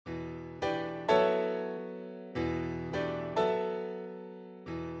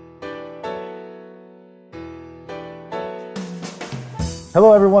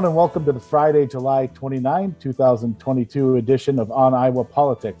Hello, everyone, and welcome to the Friday, July 29, 2022 edition of On Iowa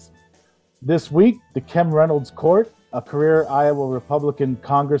Politics. This week, the Kim Reynolds Court, a career Iowa Republican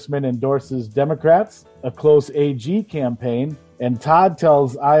congressman endorses Democrats, a close AG campaign, and Todd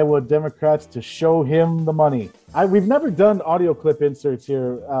tells Iowa Democrats to show him the money. We've never done audio clip inserts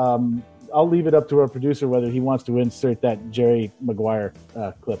here. I'll leave it up to our producer whether he wants to insert that Jerry Maguire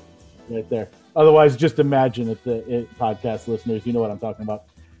clip right there. Otherwise, just imagine it, podcast listeners. You know what I'm talking about.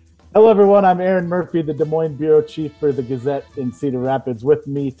 Hello, everyone. I'm Aaron Murphy, the Des Moines Bureau Chief for the Gazette in Cedar Rapids. With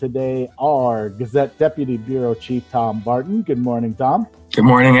me today are Gazette Deputy Bureau Chief Tom Barton. Good morning, Tom. Good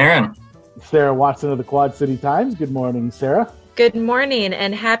morning, Aaron. Sarah Watson of the Quad City Times. Good morning, Sarah. Good morning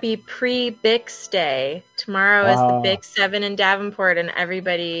and happy pre-Bix Day. Tomorrow is the Big 7 in Davenport, and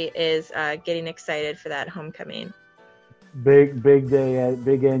everybody is getting excited for that homecoming. Big day,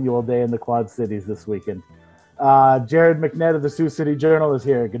 big annual day in the Quad Cities this weekend. Jared McNett of the Sioux City Journal is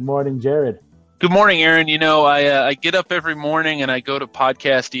here. Good morning, Jared. Good morning, Aaron. You know, I get up every morning and I go to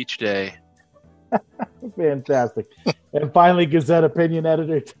podcast each day. Fantastic. And finally, Gazette opinion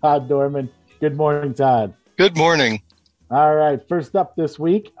editor Todd Dorman. Good morning, Todd. Good morning. All right. First up this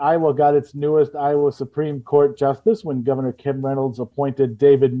week, Iowa got its newest Iowa Supreme Court justice when Governor Kim Reynolds appointed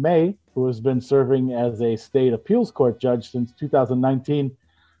David May, who has been serving as a state appeals court judge since 2019.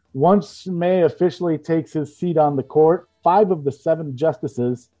 Once May officially takes his seat on the court, 5 of the 7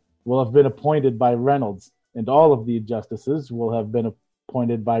 justices will have been appointed by Reynolds, and all of the justices will have been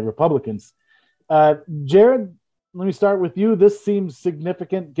appointed by Republicans. Jared, let me start with you. This seems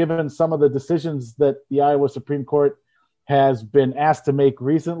significant given some of the decisions that the Iowa Supreme Court has been asked to make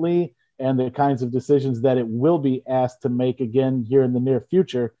recently and the kinds of decisions that it will be asked to make again here in the near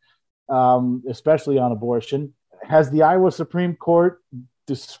future, especially on abortion. Has the Iowa Supreme Court,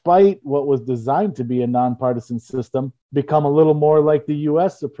 despite what was designed to be a nonpartisan system, become a little more like the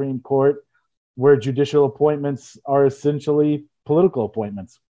U.S. Supreme Court, where judicial appointments are essentially political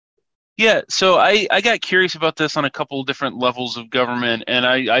appointments? Yeah, so I got curious about this on a couple of different levels of government, and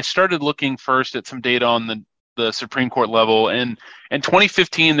I started looking first at some data on the Supreme Court level. And in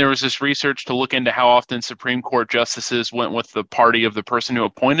 2015, there was this research to look into how often Supreme Court justices went with the party of the person who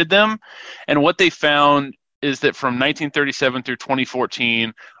appointed them. And what they found is that from 1937 through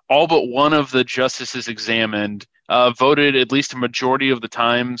 2014, all but one of the justices examined voted at least a majority of the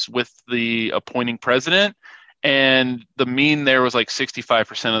times with the appointing president. And the mean there was like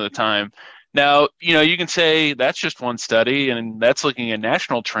 65% of the time. Now, you know, you can say that's just one study and that's looking at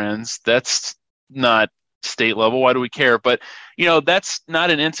national trends. That's not state level. Why do we care? But, you know, that's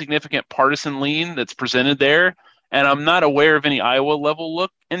not an insignificant partisan lean that's presented there. And I'm not aware of any Iowa level look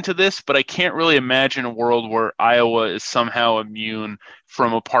into this, but I can't really imagine a world where Iowa is somehow immune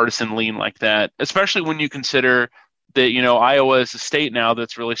from a partisan lean like that, especially when you consider that, you know, Iowa is a state now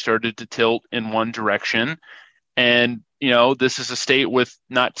that's really started to tilt in one direction. And, you know, this is a state with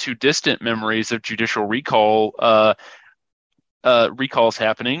not too distant memories of judicial recalls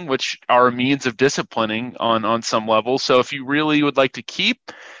happening, which are a means of disciplining on some level. So if you really would like to keep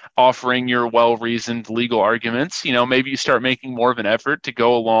offering your well-reasoned legal arguments, you know, maybe you start making more of an effort to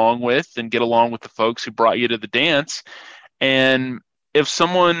go along with and get along with the folks who brought you to the dance. And if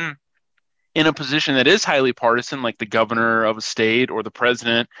someone in a position that is highly partisan, like the governor of a state or the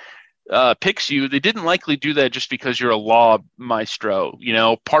president, picks you, they didn't likely do that just because you're a law maestro. You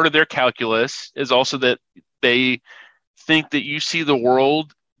know, part of their calculus is also that they think that you see the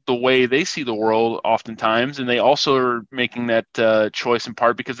world the way they see the world oftentimes, and they also are making that choice in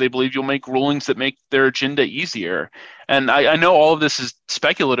part because they believe you'll make rulings that make their agenda easier. And I know all of this is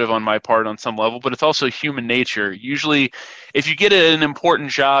speculative on my part on some level, but it's also human nature. Usually, if you get an important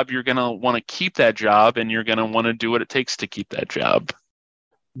job, you're going to want to keep that job, and you're going to want to do what it takes to keep that job.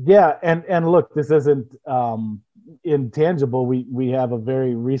 Yeah, and look, this isn't intangible. We have a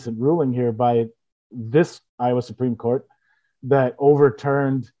very recent ruling here by this Iowa Supreme Court that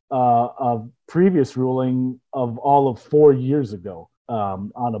overturned a previous ruling of all of 4 years ago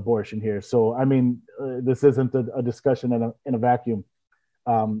on abortion here. So, I mean, this isn't a discussion in a vacuum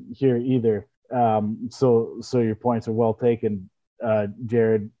here either. So your points are well taken,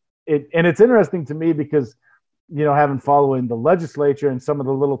 Jared. And it's interesting to me because, you know, having following the legislature and some of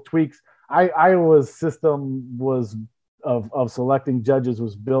the little tweaks, Iowa's system was of selecting judges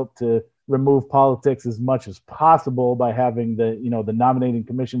was built to remove politics as much as possible by having the nominating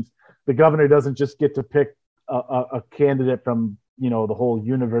commissions. The governor doesn't just get to pick a candidate from, you know, the whole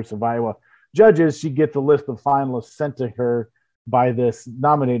universe of Iowa judges. She gets a list of finalists sent to her by this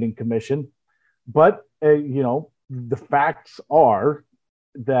nominating commission. But, you know, the facts are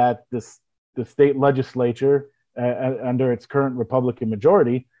that the state legislature under its current Republican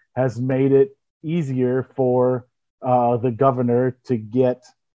majority, has made it easier for the governor to get,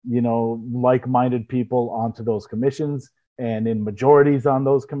 like-minded people onto those commissions and in majorities on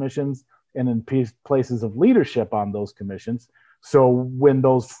those commissions and in places of leadership on those commissions. So when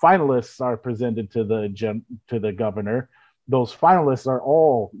those finalists are presented to the governor, those finalists are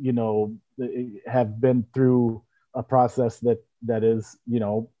all, have been through a process that is,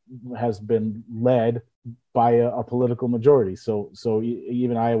 has been led by a political majority. So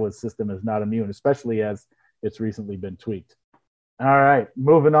even Iowa's system is not immune, especially as it's recently been tweaked. All right,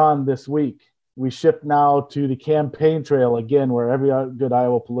 moving on this week. We shift now to the campaign trail again, where every good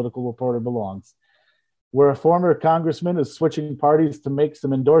Iowa political reporter belongs, where a former congressman is switching parties to make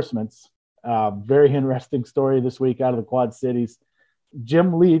some endorsements. Very interesting story this week out of the Quad Cities.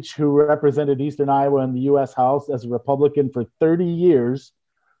 Jim Leach, who represented Eastern Iowa in the U.S. House as a Republican for 30 years,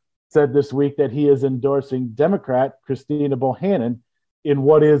 said this week that he is endorsing Democrat Christina Bohannon in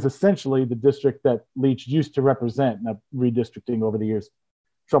what is essentially the district that Leach used to represent. Now, redistricting over the years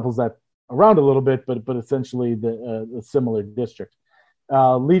shuffles that around a little bit, but essentially the similar district.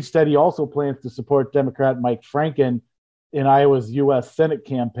 Leach said he also plans to support Democrat Mike Franken in Iowa's U.S. Senate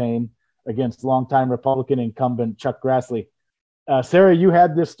campaign against longtime Republican incumbent Chuck Grassley. Sarah, you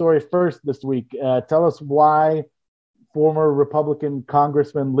had this story first this week. Tell us why former Republican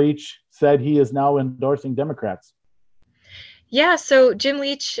Congressman Leach said he is now endorsing Democrats. Yeah, so Jim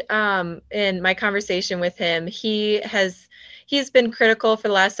Leach, in my conversation with him, he's been critical for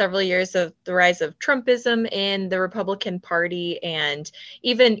the last several years of the rise of Trumpism in the Republican Party, and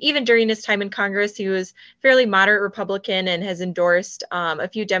even during his time in Congress, he was fairly moderate Republican and has endorsed a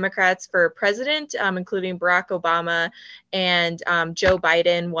few Democrats for president, including Barack Obama and Joe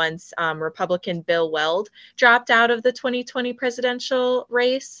Biden. Once Republican Bill Weld dropped out of the 2020 presidential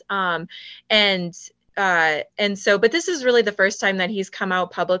race, but this is really the first time that he's come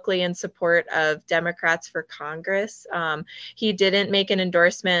out publicly in support of Democrats for Congress. He didn't make an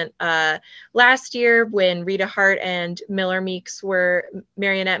endorsement last year when Rita Hart and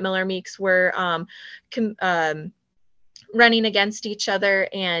Marionette Miller Meeks were running against each other,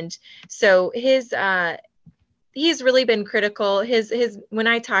 and so he's really been critical. His when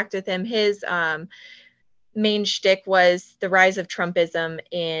I talked with him, his main shtick was the rise of Trumpism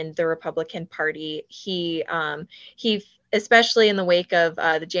in the Republican Party. He especially in the wake of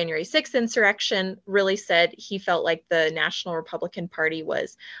the January 6th insurrection, really said he felt like the National Republican Party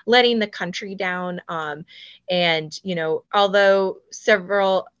was letting the country down. And, although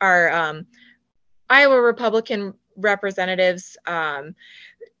several are Iowa Republican representatives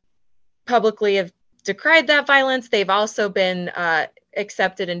publicly have decried that violence, they've also been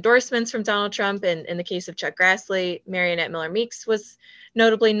accepted endorsements from Donald Trump. And in the case of Chuck Grassley, Marionette Miller Meeks was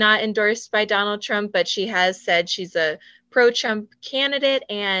notably not endorsed by Donald Trump, but she has said she's a pro-Trump candidate.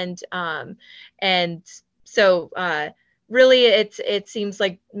 And so really it seems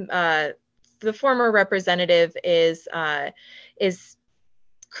like the former representative is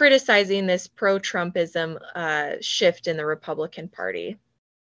criticizing this pro-Trumpism shift in the Republican Party.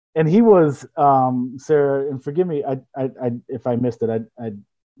 And he was, Sarah, and forgive me I if I missed it. I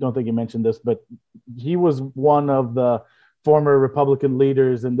don't think you mentioned this, but he was one of the former Republican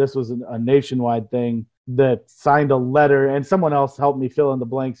leaders, and this was a nationwide thing, that signed a letter, and someone else helped me fill in the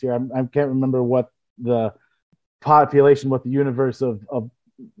blanks here. I can't remember what the universe of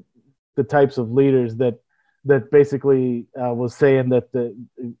the types of leaders that basically was saying that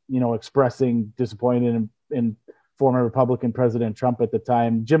expressing disappointment in former Republican President Trump at the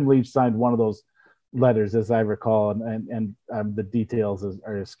time. Jim Leach signed one of those letters, as I recall, and the details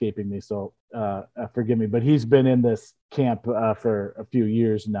are escaping me, so forgive me. But he's been in this camp for a few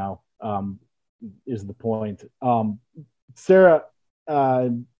years now, is the point. Sarah,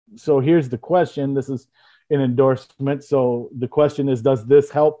 so here's the question. This is an endorsement. So the question is, does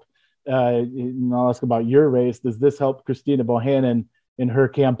this help, and I'll ask about your race, does this help Christina Bohannon in her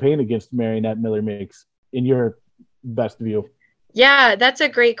campaign against Marionette Miller Meeks, in your best view? Yeah, that's a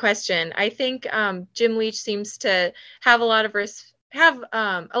great question. I think Jim Leach seems to have a lot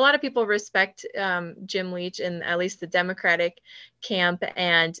of people respect Jim Leach in at least the Democratic camp,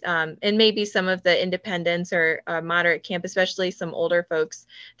 and maybe some of the independents or moderate camp, especially some older folks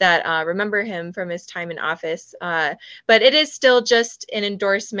that remember him from his time in office. But it is still just an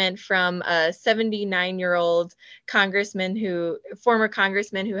endorsement from a 79-year-old former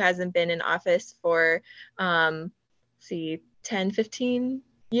congressman who hasn't been in office for 10, 15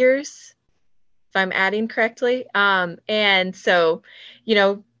 years, if I'm adding correctly. And so,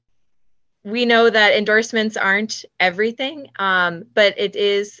 we know that endorsements aren't everything, but it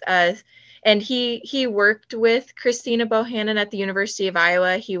is And he worked with Christina Bohannon at the University of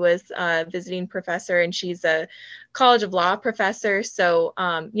Iowa. He was a visiting professor, and she's a College of Law professor. So,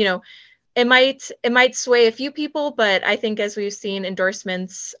 it might sway a few people, but I think, as we've seen,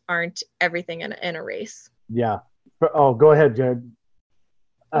 endorsements aren't everything in a race. Yeah. Oh, go ahead, Jared.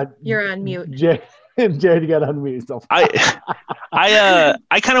 You're on mute. Jared, you got to unmute yourself. I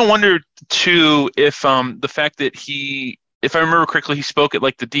kind of wonder too if the fact that if I remember correctly, he spoke at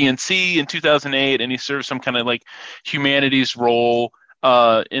like the DNC in 2008, and he served some kind of like humanities role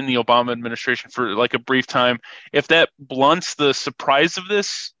in the Obama administration for like a brief time. If that blunts the surprise of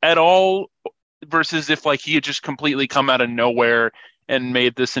this at all, versus if like he had just completely come out of nowhere and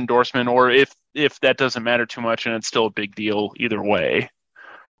made this endorsement, or if that doesn't matter too much and it's still a big deal either way.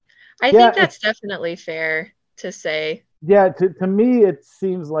 I think that's definitely fair to say. Yeah, to me, it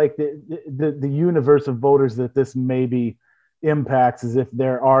seems like the universe of voters that this maybe impacts is if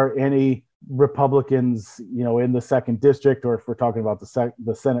there are any Republicans, in the 2nd district, or if we're talking about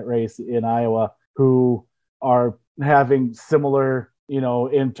the Senate race in Iowa, who are having similar,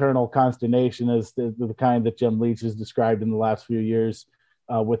 internal consternation as the kind that Jim Leach has described in the last few years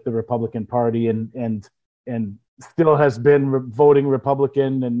with the Republican Party, and still has been voting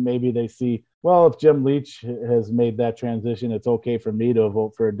Republican, and maybe they see, well, if Jim Leach has made that transition, it's okay for me to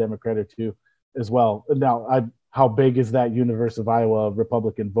vote for a Democrat or two as well. Now, how big is that universe of Iowa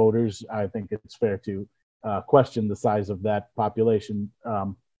Republican voters? I think it's fair to question the size of that population.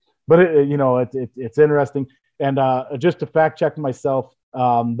 But it's interesting. And just to fact check myself,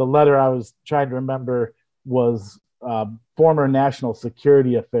 the letter I was trying to remember was former national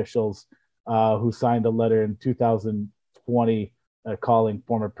security officials who signed a letter in 2020 calling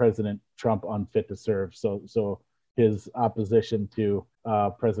former President Trump unfit to serve. So his opposition to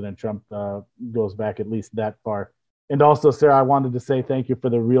President Trump goes back at least that far. And also, Sarah, I wanted to say thank you for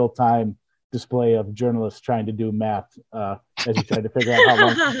the real-time display of journalists trying to do math as you tried to figure out how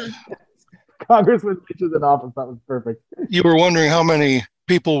long Congressman Leach was in office. That was perfect. You were wondering how many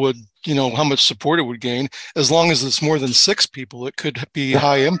people would, how much support it would gain. As long as it's more than 6 people, it could be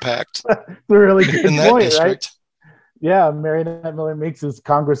high impact. That's a really good in that point, district. Right? Yeah, Marionette Miller Meeks is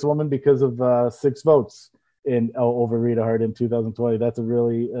Congresswoman because of 6 votes over Rita Hart in 2020. That's a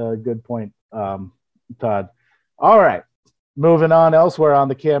really good point, Todd. All right, moving on elsewhere on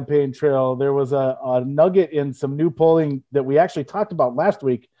the campaign trail, there was a nugget in some new polling that we actually talked about last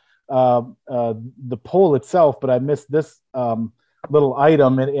week, the poll itself, but I missed this little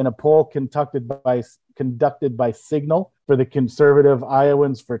item in a poll conducted by Signal for the Conservative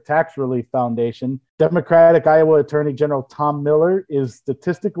Iowans for Tax Relief Foundation. Democratic Iowa Attorney General Tom Miller is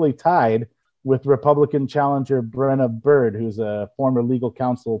statistically tied with Republican challenger Brenna Bird, who's a former legal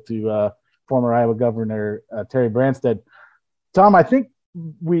counsel to former Iowa Governor Terry Branstad. Tom, I think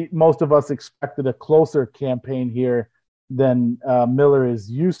most of us expected a closer campaign here than Miller is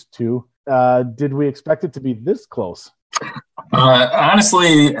used to. Did we expect it to be this close?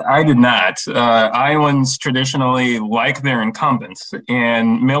 Honestly, I did not. Iowans traditionally like their incumbents,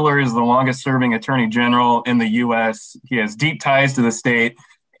 and Miller is the longest serving attorney general in the U.S. He has deep ties to the state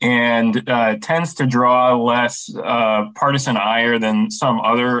and tends to draw less partisan ire than some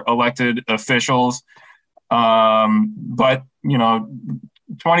other elected officials. But,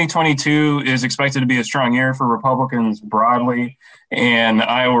 2022 is expected to be a strong year for Republicans broadly, and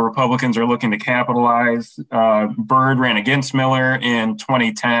Iowa Republicans are looking to capitalize. Bird ran against Miller in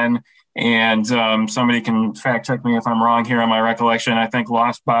 2010, and somebody can fact check me if I'm wrong here on my recollection. I think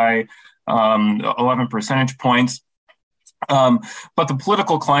lost by 11 percentage points. But the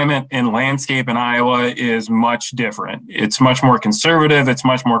political climate and landscape in Iowa is much different. It's much more conservative. It's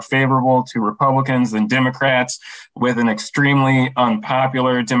much more favorable to Republicans than Democrats, with an extremely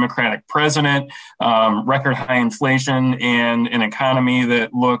unpopular Democratic president, record high inflation, and an economy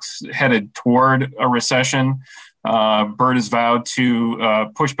that looks headed toward a recession. Bird has vowed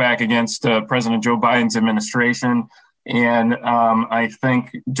to push back against President Joe Biden's administration. And I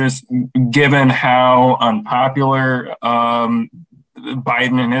think just given how unpopular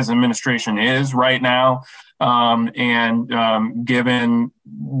Biden and his administration is right now, and given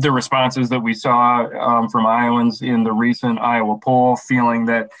the responses that we saw from Iowans in the recent Iowa poll, feeling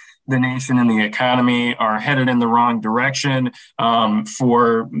that the nation and the economy are headed in the wrong direction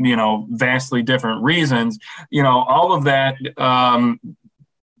for, vastly different reasons, all of that,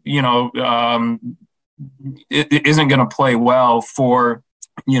 it isn't going to play well for,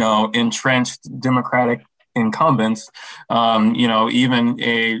 entrenched Democratic incumbents, even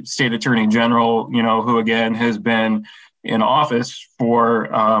a state attorney general, who again has been in office for,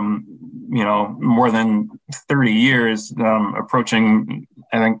 more than 30 years, approaching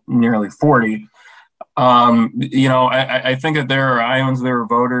I think nearly 40. I think that there are Iowans, there are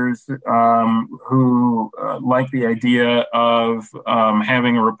voters who like the idea of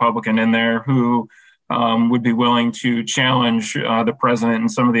having a Republican in there who would be willing to challenge the president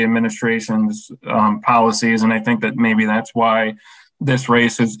and some of the administration's policies. And I think that maybe that's why this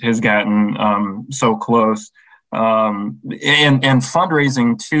race has gotten so close. And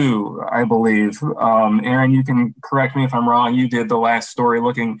fundraising too, I believe. Aaron, you can correct me if I'm wrong. You did the last story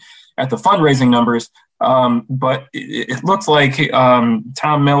looking at the fundraising numbers. But it looks like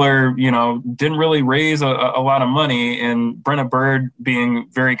Tom Miller, didn't really raise a lot of money, and Brenna Bird being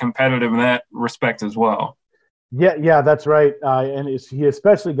very competitive in that respect as well. Yeah, that's right. And he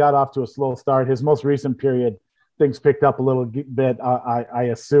especially got off to a slow start. His most recent period, things picked up a little bit. I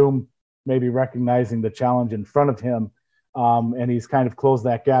assume maybe recognizing the challenge in front of him, and he's kind of closed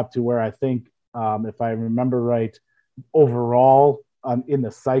that gap to where I think, if I remember right, overall in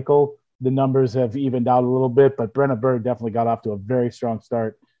the cycle, the numbers have evened out a little bit, but Brenna Bird definitely got off to a very strong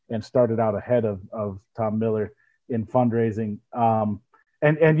start and started out ahead of Tom Miller in fundraising.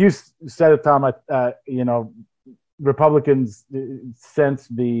 And you said it, Tom. Republicans sense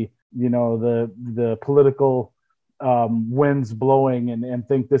the political winds blowing and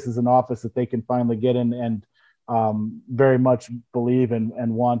think this is an office that they can finally get in, and very much believe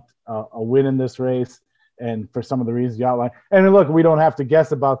and want a win in this race. And for some of the reasons you outlined. And look, we don't have to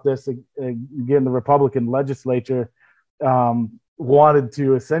guess about this. Again, the Republican legislature wanted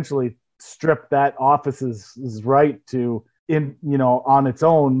to essentially strip that office's right to, on its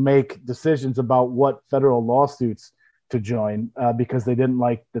own, make decisions about what federal lawsuits to join, because they didn't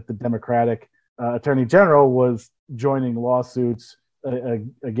like that the Democratic Attorney General was joining lawsuits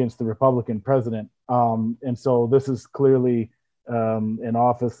against the Republican president. And so this is clearly an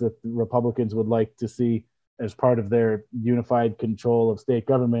office that Republicans would like to see as part of their unified control of state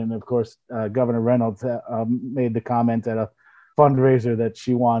government. And of course, Governor Reynolds made the comment at a fundraiser that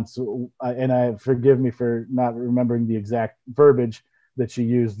she wants, and forgive me for not remembering the exact verbiage that she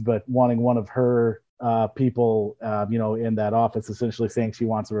used, but wanting one of her people, in that office, essentially saying she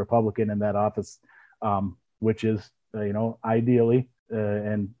wants a Republican in that office, which is, ideally,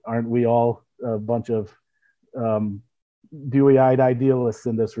 and aren't we all a bunch of dewy-eyed idealists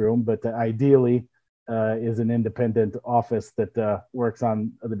in this room, but ideally is an independent office that works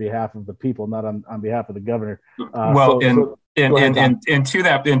on the behalf of the people, not on behalf of the governor. And to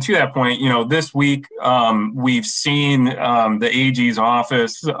that point, this week we've seen the AG's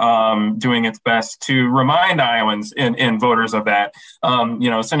office doing its best to remind Iowans and voters of that.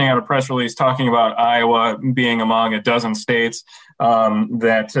 Sending out a press release talking about Iowa being among a dozen states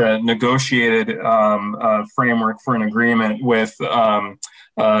that negotiated a framework for an agreement with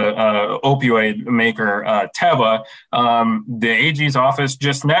opioid maker Teva. The AG's office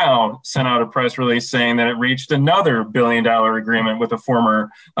just now sent out a press release saying that it reached another $1 billion agreement with a former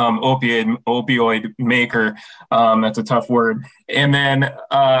opioid maker. That's a tough word. And then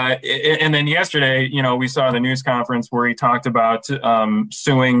yesterday, we saw the news conference where he talked about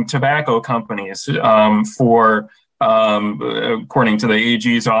suing tobacco companies for, according to the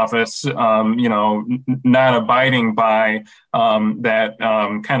AG's office, not abiding by that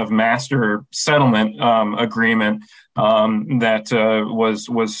kind of master settlement agreement that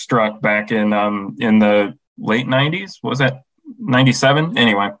was struck back in the late 90s. Was that 97?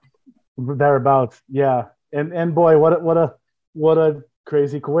 Anyway, thereabouts. Yeah, and boy, what a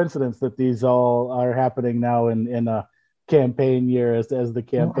crazy coincidence that these all are happening now in a campaign year as the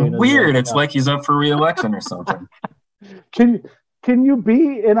campaign. Weird. It's like he's up for re-election or something. Can you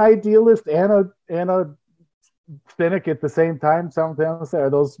be an idealist and a cynic at the same time? Sometimes are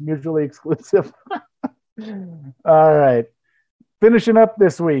those mutually exclusive? All right, finishing up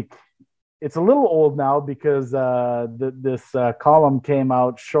this week. It's a little old now because this column came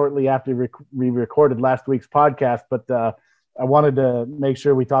out shortly after we recorded last week's podcast, but I wanted to make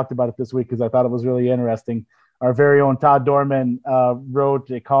sure we talked about it this week because I thought it was really interesting. Our very own Todd Dorman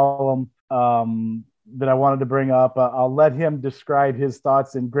wrote a column that I wanted to bring up. I'll let him describe his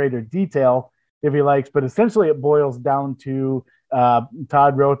thoughts in greater detail if he likes, but essentially it boils down to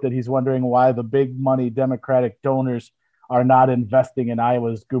Todd wrote that he's wondering why the big money Democratic donors are not investing in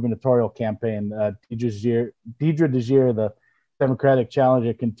Iowa's gubernatorial campaign. Deidre DeGiere, the Democratic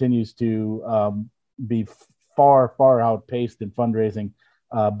challenger, continues to be far outpaced in fundraising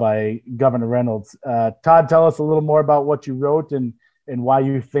by Governor Reynolds. Todd, tell us a little more about what you wrote and why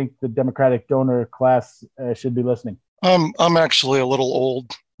you think the Democratic donor class should be listening. I'm actually a little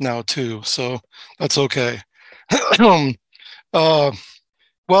old now too, so that's okay. Well,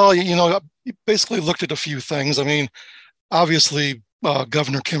 you basically looked at a few things. I mean, obviously,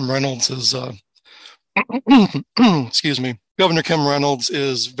 Governor Kim Reynolds is, excuse me, Governor Kim Reynolds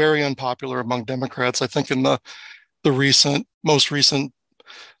is very unpopular among Democrats. I think in the most recent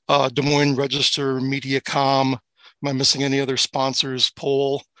Des Moines Register Mediacom, am I missing any other sponsors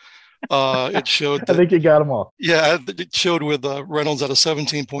poll? It showed that, I think you got them all. Yeah, it showed with Reynolds at a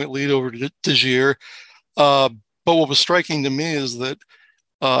 17-point lead over DeGiere. But what was striking to me is that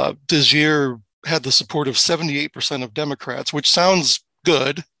DeGiere had the support of 78% of Democrats, which sounds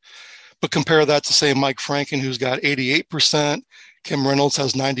good, but compare that to, say, Mike Franken, who's got 88%. Kim Reynolds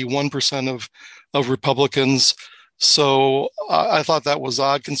has 91% of Republicans. So I thought that was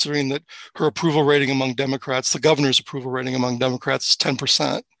odd, considering that her approval rating among Democrats, the governor's approval rating among Democrats, is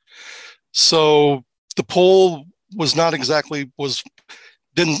 10%. So the poll was not exactly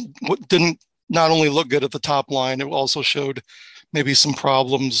didn't not only look good at the top line, it also showed maybe some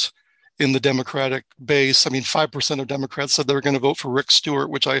problems in the Democratic base. I mean, 5% of Democrats said they were going to vote for Rick Stewart,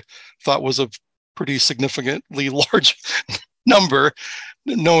 which I thought was a pretty significantly large number,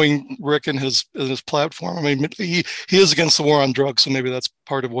 knowing Rick and his platform. I mean, he is against the war on drugs, so maybe that's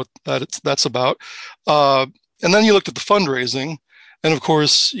part of what that's about. And then you looked at the fundraising, and of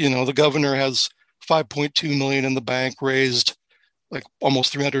course, the governor has $5.2 million in the bank, raised like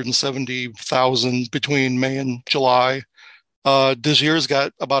almost $370,000 between May and July. DeGiere's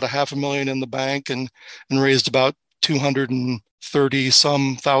got about $500,000 in the bank and raised about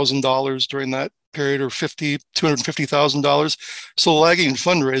 $230,000 during that period, or $250,000. So lagging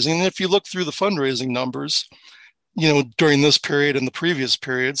fundraising. And if you look through the fundraising numbers, during this period and the previous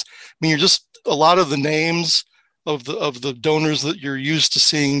periods, I mean, you're just, a lot of the names of the donors that you're used to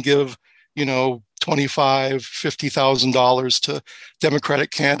seeing give, $25,000, $50,000 to Democratic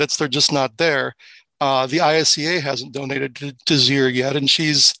candidates, they're just not there. The ISEA hasn't donated to DeGiere yet, and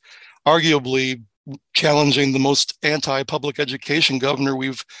she's arguably challenging the most anti-public education governor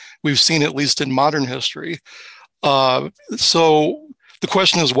we've seen, at least in modern history. So the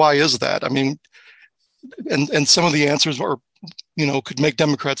question is, why is that? I mean, and some of the answers are, could make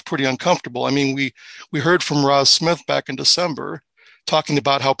Democrats pretty uncomfortable. I mean, we heard from Roz Smith back in December talking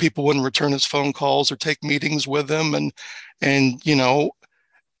about how people wouldn't return his phone calls or take meetings with him, and is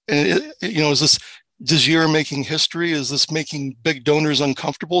this DeGiere making history? Is this making big donors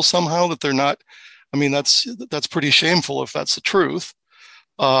uncomfortable somehow, that they're not? I mean, that's pretty shameful if that's the truth.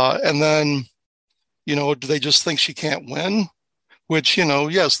 And then, do they just think she can't win? Which,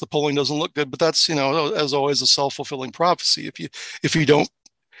 yes, the polling doesn't look good, but that's, as always, a self-fulfilling prophecy. If you don't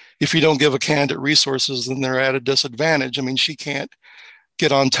give a candidate resources, then they're at a disadvantage. I mean, she can't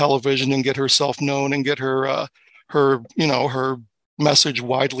get on television and get herself known and get her message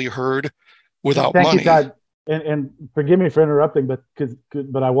widely heard without Thank money. You, Todd. And forgive me for interrupting, but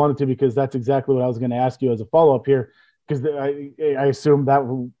I wanted to, because that's exactly what I was going to ask you as a follow-up here, because I assume that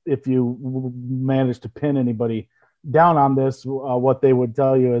if you manage to pin anybody down on this, what they would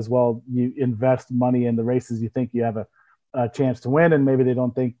tell you is, well, you invest money in the races you think you have a chance to win, and maybe they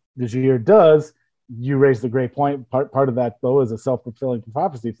don't think DeGiere does. You raised a great point. Part of that, though, is a self-fulfilling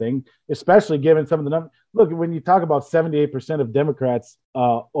prophecy thing, especially given some of the numbers. Look, when you talk about 78% of Democrats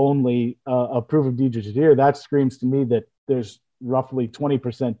only approve of Deidre DeGiere, that screams to me that there's roughly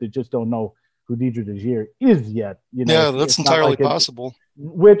 20% that just don't know who Deidre DeGiere is yet. Yeah, that's entirely possible.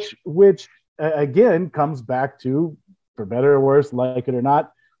 Which again comes back to, for better or worse, like it or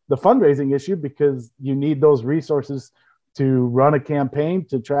not, the fundraising issue, because you need those resources to run a campaign,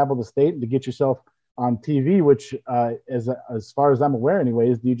 to travel the state, and to get yourself on TV, which, as far as I'm aware,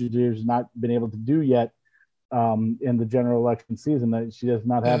 anyways, Deidre DeGiere has not been able to do yet in the general election season. That she does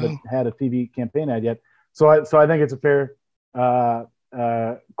not have had a TV campaign ad yet. So I think it's a fair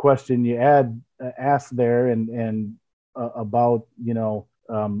question you asked there, and about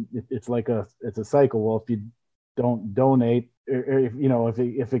it's a cycle. Well, if you don't donate, or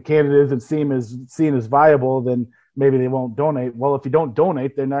if a candidate isn't seen as viable, then maybe they won't donate. Well, if you don't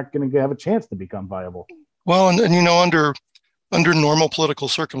donate, they're not going to have a chance to become viable. Well, and under normal political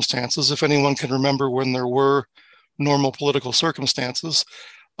circumstances, if anyone can remember when there were normal political circumstances,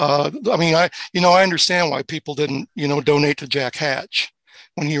 I mean, I understand why people didn't, donate to Jack Hatch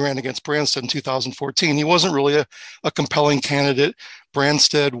when he ran against Branstad in 2014. He wasn't really a compelling candidate.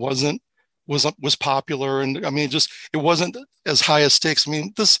 Branstad was popular, and I mean, it wasn't as high a stakes. I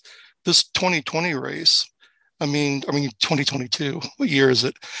mean, this 2020 race. I mean 2022. What year is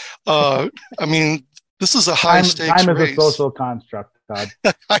it? I mean, this is a high stakes race. Time is a social construct, Todd.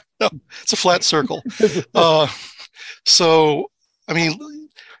 I know, it's a flat circle. So, I mean,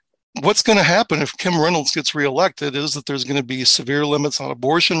 what's going to happen if Kim Reynolds gets reelected is that there's going to be severe limits on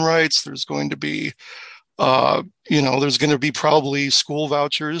abortion rights. There's going to be There's going to be probably school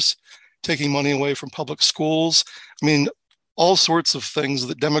vouchers, taking money away from public schools. I mean, all sorts of things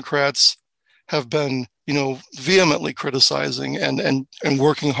that Democrats have been, vehemently criticizing and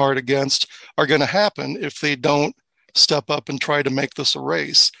working hard against are going to happen if they don't step up and try to make this a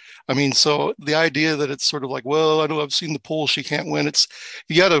race. I mean, so the idea that it's sort of like, well, I know I've seen the poll, she can't win.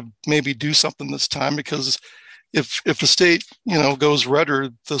 You got to maybe do something this time, because if the state, goes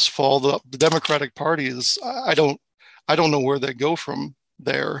redder this fall, the Democratic Party is, I don't know where they go from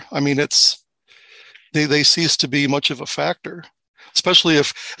there. I mean, they cease to be much of a factor, especially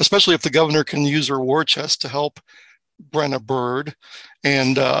if the governor can use her war chest to help Brenna Byrd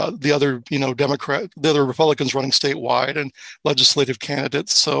and the other Republicans running statewide and legislative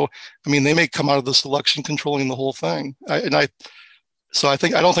candidates. So, I mean, they may come out of this election controlling the whole thing. I don't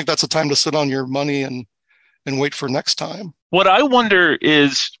think that's a time to sit on your money and wait for next time. What I wonder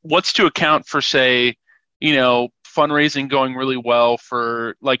is what's to account for, say, fundraising going really well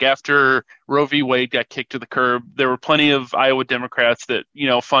for, like, after Roe v. Wade got kicked to the curb, there were plenty of Iowa Democrats that,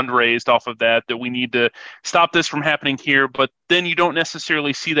 fundraised off of that we need to stop this from happening here. But then you don't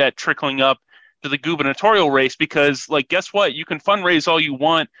necessarily see that trickling up to the gubernatorial race, because, like, guess what? You can fundraise all you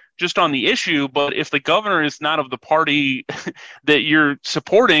want just on the issue, but if the governor is not of the party that you're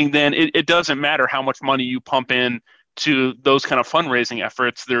supporting, then it doesn't matter how much money you pump in to those kind of fundraising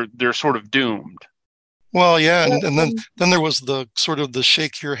efforts. They're sort of doomed. Well, yeah, and then there was the sort of the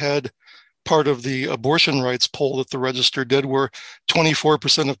shake your head part of the abortion rights poll that the Register did, where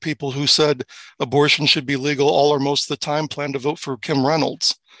 24% of people who said abortion should be legal all or most of the time plan to vote for Kim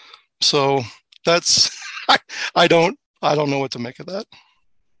Reynolds. So that's I don't know what to make of that.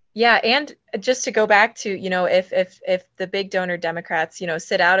 Yeah, and just to go back to, if the big donor Democrats,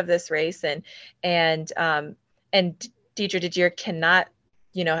 sit out of this race and Deidre DeJear cannot,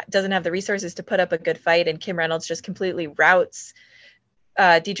 doesn't have the resources to put up a good fight, and Kim Reynolds just completely routs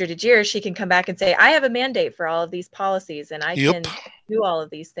Deidre DeJear, she can come back and say, I have a mandate for all of these policies, and I can do all of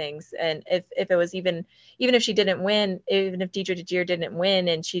these things. And if it was even if she didn't win, even if Deidre DeJear didn't win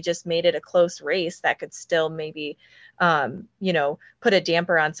and she just made it a close race, that could still maybe put a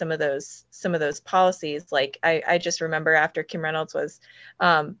damper on some of those policies. Like I just remember after Kim Reynolds was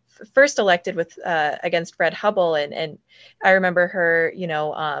first elected with against Fred Hubbell, and I remember her,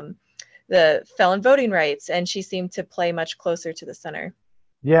 the felon voting rights, and she seemed to play much closer to the center.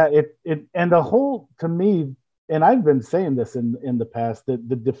 Yeah, it and the whole, to me, and I've been saying this in the past, that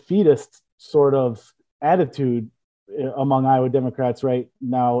the defeatist sort of attitude among Iowa Democrats right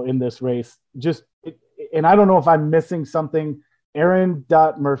now in this race, and I don't know if I'm missing something.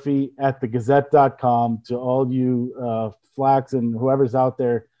 Aaron.Murphy@thegazette.com, to all you Flax and whoever's out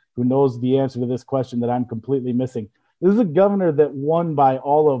there who knows the answer to this question that I'm completely missing. This is a governor that won by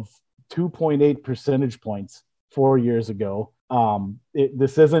all of 2.8 percentage points 4 years ago.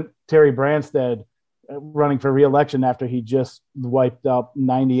 This isn't Terry Branstad running for re-election after he just wiped out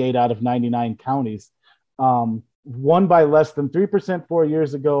 98 out of 99 counties. Won by less than 3% 4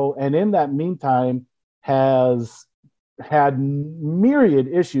 years ago, and in that meantime has had myriad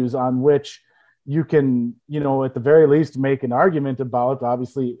issues on which you can, at the very least make an argument about.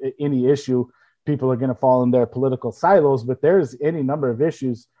 Obviously, any issue, people are going to fall in their political silos, but there's any number of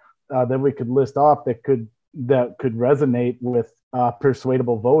issues that we could list off that could resonate with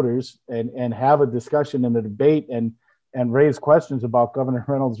persuadable voters and have a discussion and a debate and raise questions about Governor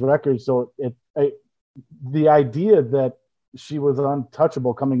Reynolds' record. So the idea that she was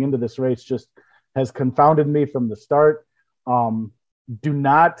untouchable coming into this race just has confounded me from the start. Do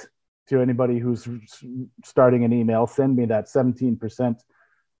not, to anybody who's starting an email, send me that 17%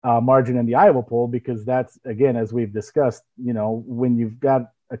 margin in the Iowa poll, because that's, again, as we've discussed, when you've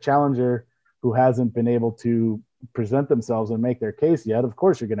got a challenger who hasn't been able to present themselves and make their case yet, of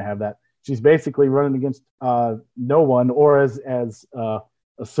course you're going to have that. She's basically running against no one, or as a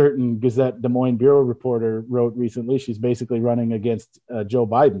certain Gazette Des Moines bureau reporter wrote recently, she's basically running against Joe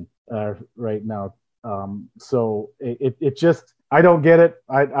Biden right now. So it just, I don't get it.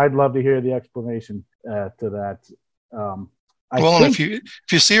 I'd love to hear the explanation to that. And if you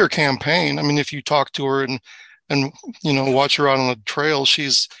see her campaign, I mean, if you talk to her and watch her out on the trail,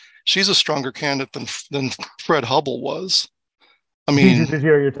 she's a stronger candidate than Fred Hubbell was. I mean,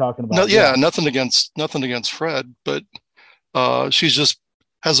 you're talking about. Nothing against Fred, but she just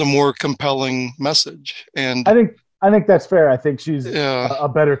has a more compelling message. And I think that's fair. I think she's a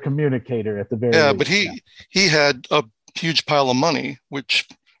better communicator at the very least. But he had a huge pile of money, which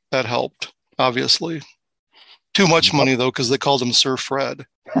that helped, obviously. Too much money, though, because they called him Sir Fred.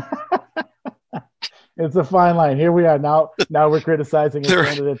 It's a fine line. Here we are now. Now we're criticizing a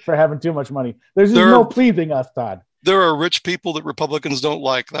candidate for having too much money. There's just no pleasing us, Todd. There are rich people that Republicans don't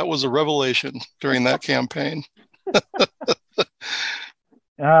like. That was a revelation during that campaign.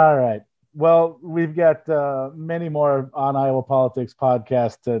 All right. Well, we've got many more On Iowa Politics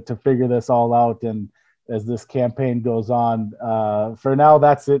podcasts to figure this all out. And as this campaign goes on, for now,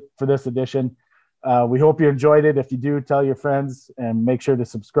 that's it for this edition. We hope you enjoyed it. If you do, tell your friends and make sure to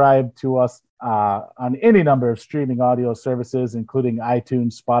subscribe to us on any number of streaming audio services, including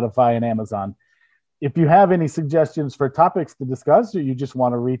iTunes, Spotify, and Amazon. If you have any suggestions for topics to discuss, or you just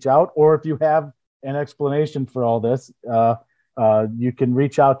want to reach out, or if you have an explanation for all this, you can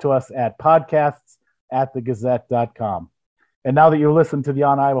reach out to us at podcasts@thegazette.com. And now that you listen to the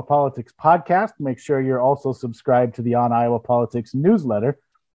On Iowa Politics podcast, make sure you're also subscribed to the On Iowa Politics newsletter,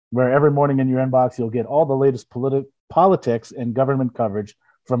 where every morning in your inbox, you'll get all the latest politics and government coverage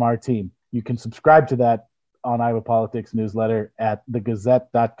from our team. You can subscribe to that On Iowa Politics newsletter at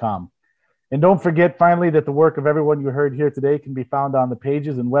thegazette.com. And don't forget, finally, that the work of everyone you heard here today can be found on the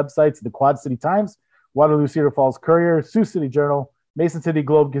pages and websites of the Quad City Times, Waterloo Cedar Falls Courier, Sioux City Journal, Mason City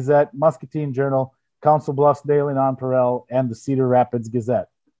Globe Gazette, Muscatine Journal, Council Bluffs Daily Nonpareil, and the Cedar Rapids Gazette.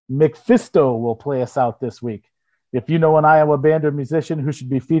 McFisto will play us out this week. If you know an Iowa band or musician who should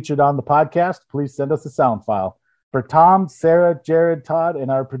be featured on the podcast, please send us a sound file. For Tom, Sarah, Jared, Todd, and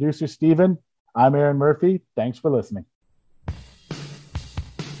our producer, Stephen, I'm Aaron Murphy. Thanks for listening.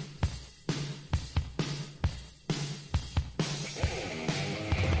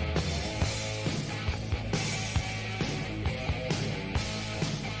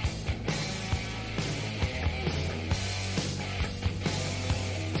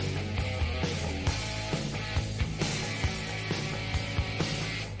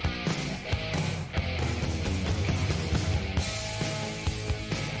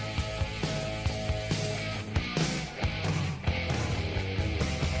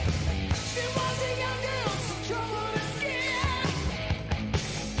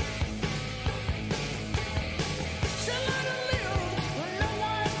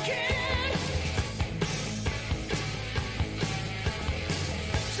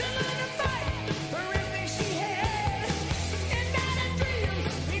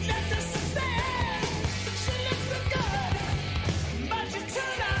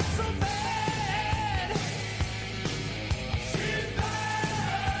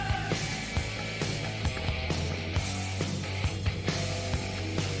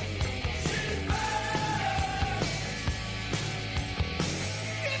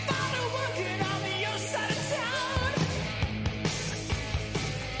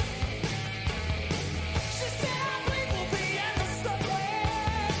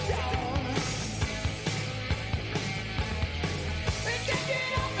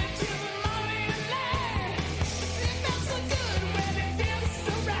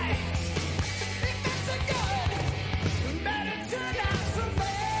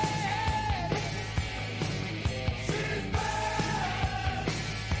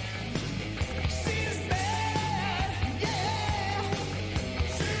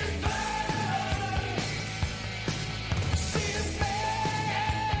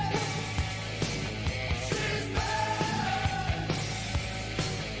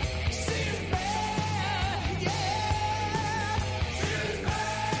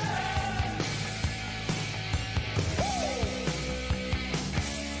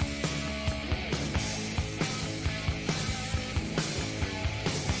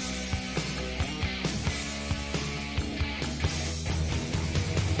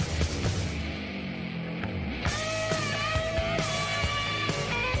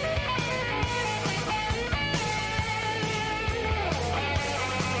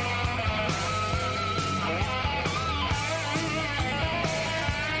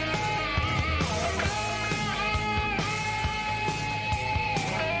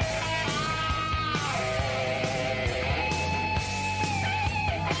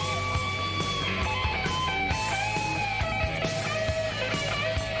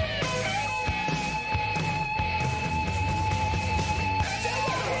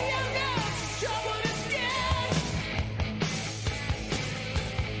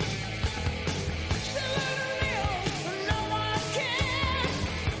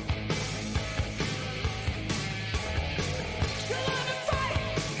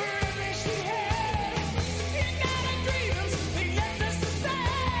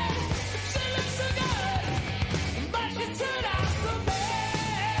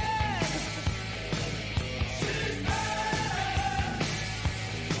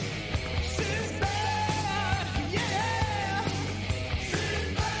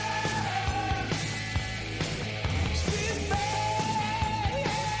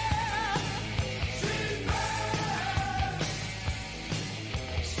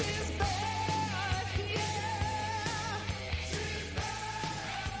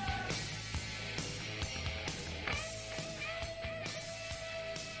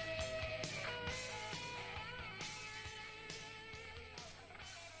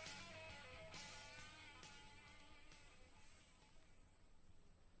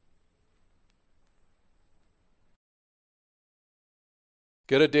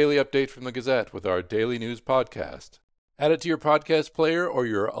 Get a daily update from the Gazette with our daily news podcast. Add it to your podcast player or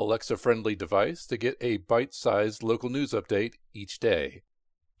your Alexa-friendly device to get a bite-sized local news update each day.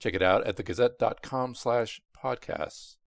 Check it out at thegazette.com/podcasts.